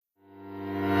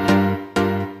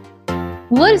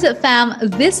What is up, fam?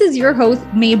 This is your host,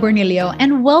 May Bornilio,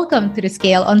 and welcome to the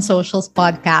Scale on Socials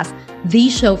podcast, the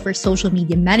show for social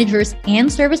media managers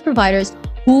and service providers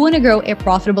who want to grow a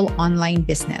profitable online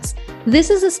business. This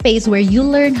is a space where you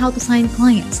learn how to sign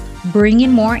clients, bring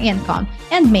in more income,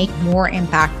 and make more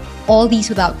impact. All these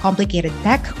without complicated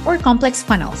tech or complex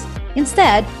funnels.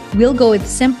 Instead, we'll go with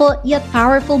simple yet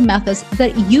powerful methods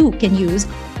that you can use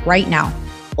right now.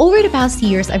 Over the past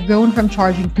years, I've grown from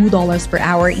charging $2 per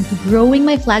hour into growing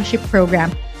my flagship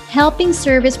program, helping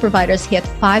service providers hit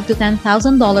 $5,000 to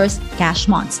 $10,000 cash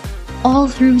months, all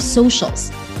through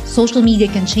socials. Social media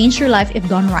can change your life if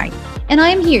done right. And I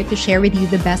am here to share with you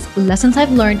the best lessons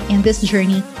I've learned in this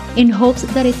journey in hopes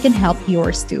that it can help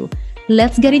yours too.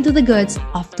 Let's get into the goods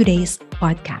of today's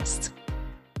podcast.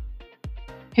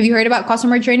 Have you heard about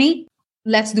customer journey?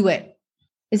 Let's do it.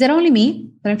 Is it only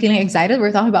me that I'm feeling excited?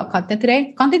 We're talking about content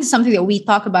today. Content is something that we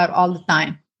talk about all the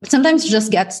time, but sometimes it just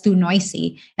gets too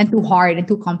noisy and too hard and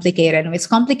too complicated. And when it's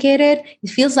complicated, it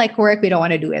feels like work. We don't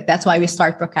want to do it. That's why we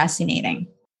start procrastinating.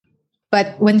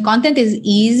 But when content is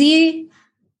easy,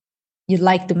 you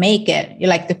like to make it. You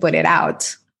like to put it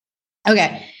out.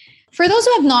 Okay. For those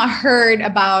who have not heard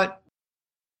about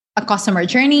a customer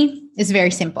journey, it's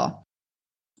very simple.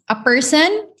 A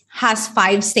person has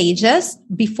 5 stages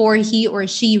before he or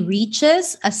she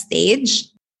reaches a stage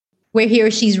where he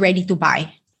or she is ready to buy.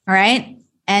 All right.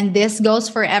 And this goes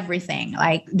for everything.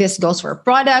 Like this goes for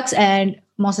products and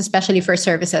most especially for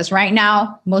services. Right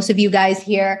now, most of you guys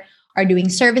here are doing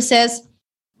services.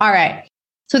 All right.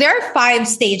 So there are 5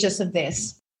 stages of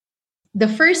this. The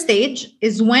first stage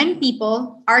is when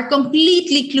people are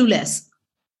completely clueless.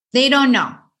 They don't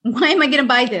know. Why am I going to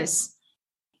buy this?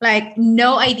 Like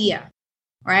no idea.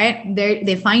 Right?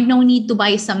 They find no need to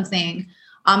buy something.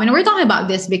 And we're talking about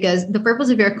this because the purpose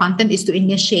of your content is to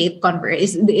initiate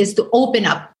is to open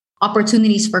up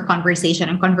opportunities for conversation,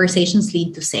 and conversations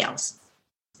lead to sales.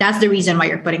 That's the reason why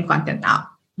you're putting content out.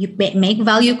 You make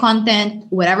value content,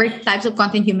 whatever types of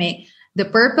content you make. The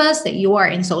purpose that you are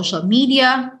in social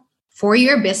media for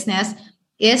your business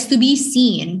is to be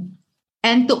seen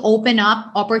and to open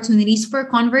up opportunities for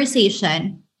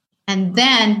conversation. And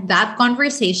then that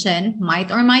conversation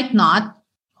might or might not,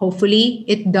 hopefully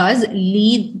it does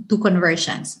lead to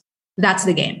conversions. That's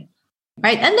the game,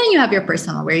 right? And then you have your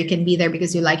personal where you can be there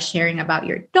because you like sharing about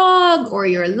your dog or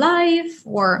your life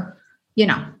or,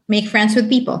 make friends with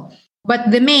people.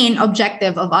 But the main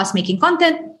objective of us making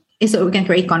content is that we can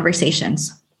create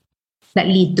conversations that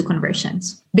lead to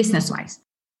conversions business-wise.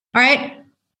 All right.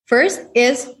 First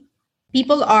is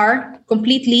people are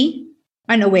completely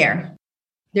unaware.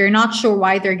 They're not sure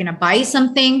why they're going to buy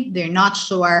something. They're not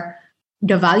sure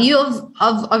the value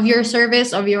of your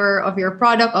service, of your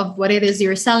product, of what it is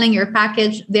you're selling, your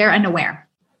package. They're unaware,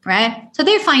 right? So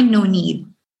they find no need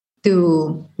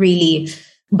to really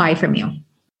buy from you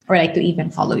or like to even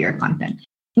follow your content.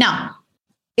 Now,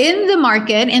 in the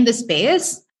market, in the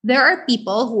space, there are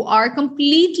people who are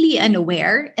completely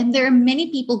unaware, and there are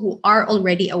many people who are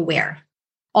already aware.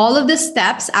 All of the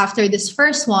steps after this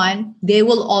first one, they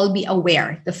will all be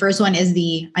aware. The first one is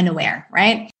the unaware,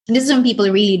 right? And this is when people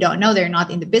really don't know. They're not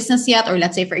in the business yet. Or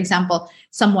let's say, for example,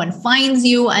 someone finds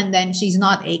you and then she's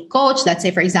not a coach. Let's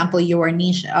say, for example, your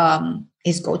niche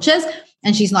is coaches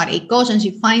and she's not a coach and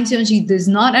she finds you and she does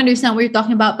not understand what you're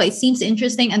talking about, but it seems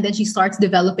interesting. And then she starts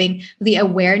developing the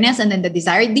awareness and then the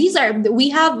desire. We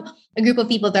have a group of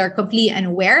people that are completely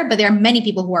unaware, but there are many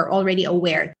people who are already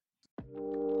aware.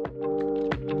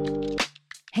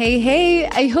 Hey,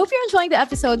 I hope you're enjoying the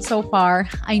episode so far.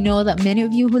 I know that many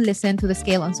of you who listen to the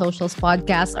Scale on Socials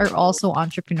podcast are also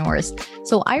entrepreneurs.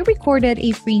 So I recorded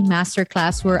a free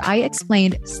masterclass where I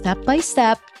explained step by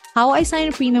step how I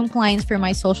sign premium clients for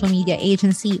my social media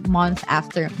agency month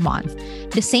after month.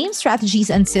 The same strategies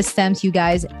and systems, you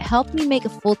guys, helped me make a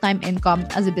full-time income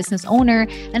as a business owner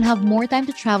and have more time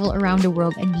to travel around the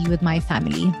world and be with my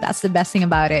family. That's the best thing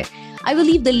about it. I will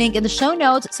leave the link in the show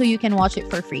notes so you can watch it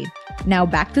for free. Now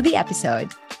back to the episode.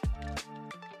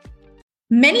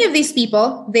 Many of these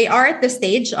people, they are at the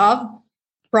stage of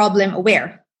problem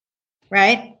aware,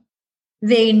 right?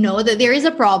 They know that there is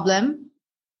a problem.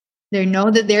 They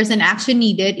know that there's an action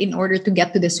needed in order to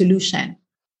get to the solution.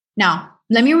 Now,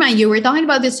 let me remind you, we're talking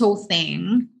about this whole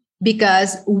thing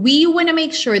because we want to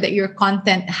make sure that your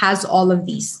content has all of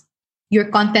these. Your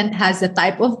content has the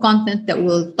type of content that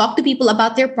will talk to people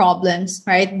about their problems,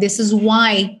 right? This is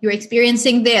why you're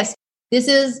experiencing this. This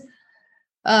is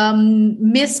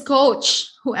Miss Coach,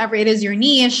 whoever it is, your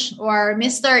niche, or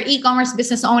Mr. E-commerce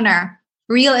business owner,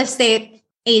 real estate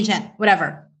agent,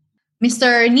 whatever.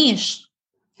 Mr. Niche.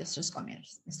 Let's just call me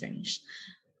Mr. Niche.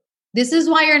 This is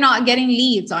why you're not getting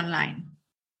leads online.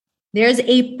 There's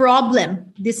a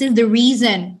problem. This is the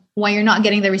reason why you're not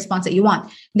getting the response that you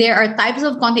want. There are types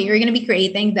of content you're going to be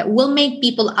creating that will make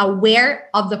people aware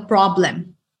of the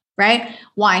problem, right?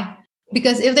 Why?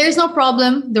 Because if there's no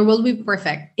problem, the world will be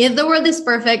perfect. If the world is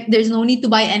perfect, there's no need to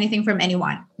buy anything from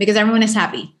anyone because everyone is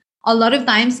happy. A lot of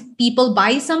times people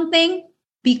buy something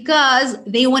because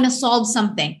they want to solve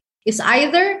something. It's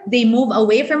either they move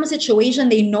away from a situation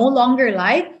they no longer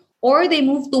like, or they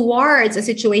move towards a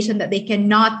situation that they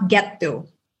cannot get to.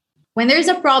 When there's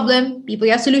a problem, people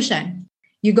get a solution.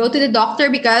 You go to the doctor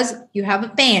because you have a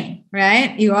pain,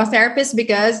 right? You go to a therapist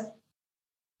because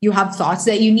you have thoughts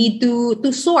that you need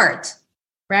to sort,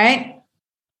 right?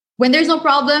 When there's no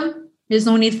problem, there's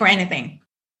no need for anything.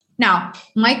 Now,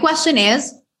 my question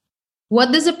is,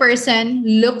 what does a person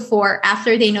look for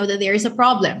after they know that there is a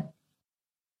problem?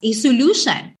 A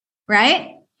solution,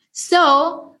 right?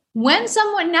 So when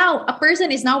a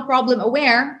person is now problem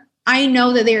aware, I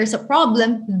know that there is a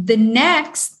problem. The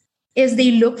next is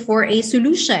they look for a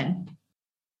solution.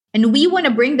 And we want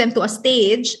to bring them to a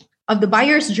stage of the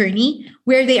buyer's journey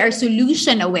where they are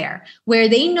solution aware, where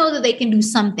they know that they can do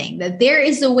something, that there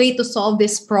is a way to solve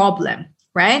this problem,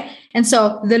 right? And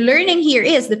so the learning here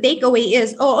is, the takeaway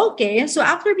is, okay. So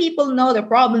after people know the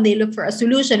problem, they look for a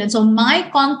solution. And so my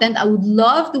content, I would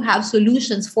love to have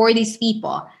solutions for these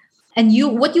people. And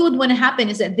what you would want to happen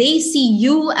is that they see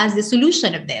you as the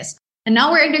solution of this. And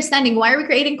now we're understanding why we're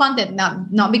creating content.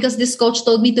 Not because this coach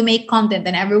told me to make content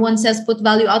and everyone says put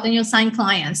value out and you'll sign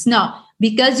clients. No,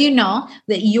 because you know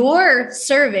that your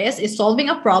service is solving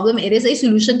a problem. It is a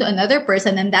solution to another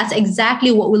person. And that's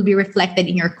exactly what will be reflected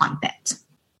in your content.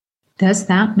 Does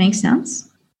that make sense?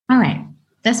 All right,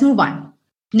 let's move on.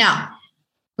 Now,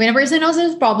 when a person knows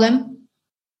there's a problem,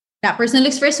 that person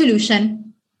looks for a solution.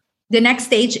 The next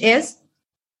stage is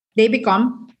they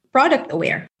become product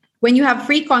aware. When you have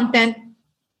free content,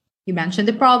 you mentioned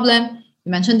the problem,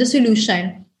 you mentioned the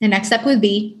solution. The next step would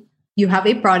be you have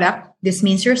a product. This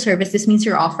means your service. This means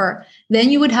your offer.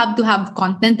 Then you would have to have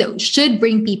content that should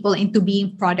bring people into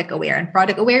being product aware. And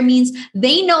product aware means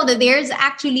they know that there's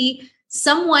actually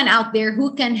someone out there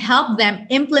who can help them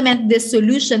implement this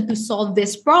solution to solve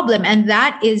this problem. And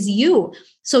that is you.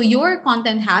 So your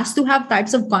content has to have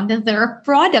types of content that are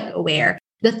product aware,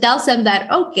 that tells them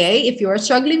that, okay, if you're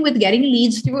struggling with getting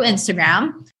leads through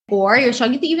Instagram, or you're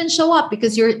struggling to even show up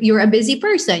because you're a busy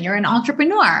person, you're an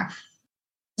entrepreneur.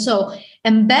 So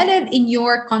embedded in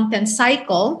your content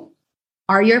cycle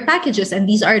are your packages. And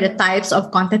these are the types of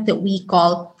content that we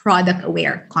call product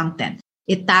aware content.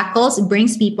 It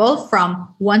brings people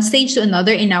from one stage to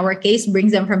another. In our case,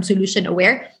 brings them from solution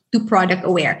aware to product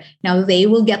aware. Now they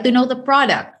will get to know the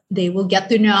product. They will get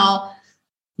to know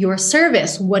your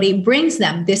service, what it brings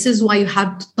them. This is why you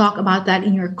have to talk about that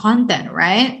in your content,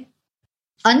 right?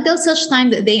 Until such time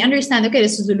that they understand, okay,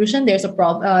 there's a solution, there's a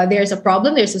problem,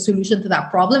 there's a solution to that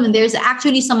problem, and there's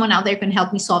actually someone out there who can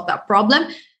help me solve that problem.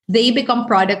 They become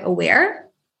product aware.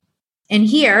 And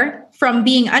here, from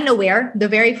being unaware, the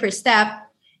very first step,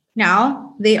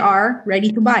 now they are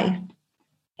ready to buy.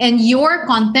 And your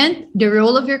content, the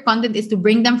role of your content is to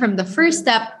bring them from the first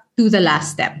step to the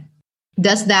last step.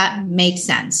 Does that make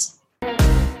sense?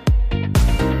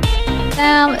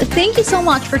 Thank you so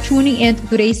much for tuning in to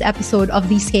today's episode of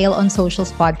the Scale on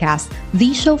Socials podcast,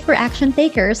 the show for action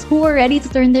takers who are ready to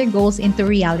turn their goals into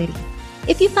reality.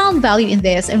 If you found value in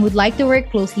this and would like to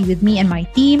work closely with me and my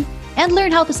team and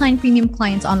learn how to sign premium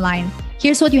clients online,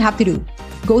 here's what you have to do.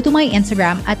 Go to my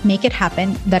Instagram at Make It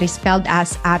Happen, that is spelled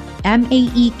as at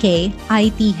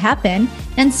MAEKIT Happen,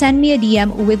 and send me a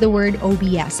DM with the word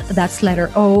OBS. That's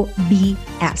letter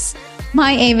OBS.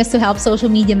 My aim is to help social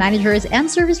media managers and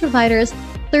service providers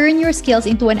turn your skills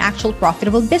into an actual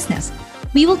profitable business.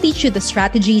 We will teach you the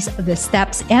strategies, the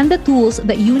steps, and the tools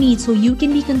that you need so you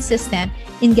can be consistent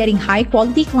in getting high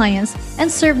quality clients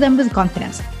and serve them with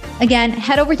confidence. Again,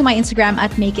 head over to my Instagram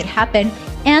at Make It Happen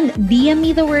and DM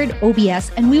me the word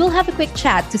OBS, and we will have a quick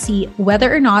chat to see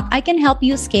whether or not I can help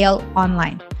you scale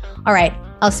online. All right,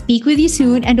 I'll speak with you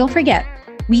soon, and don't forget,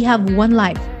 we have one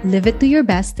life. Live it to your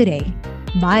best today.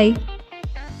 Bye.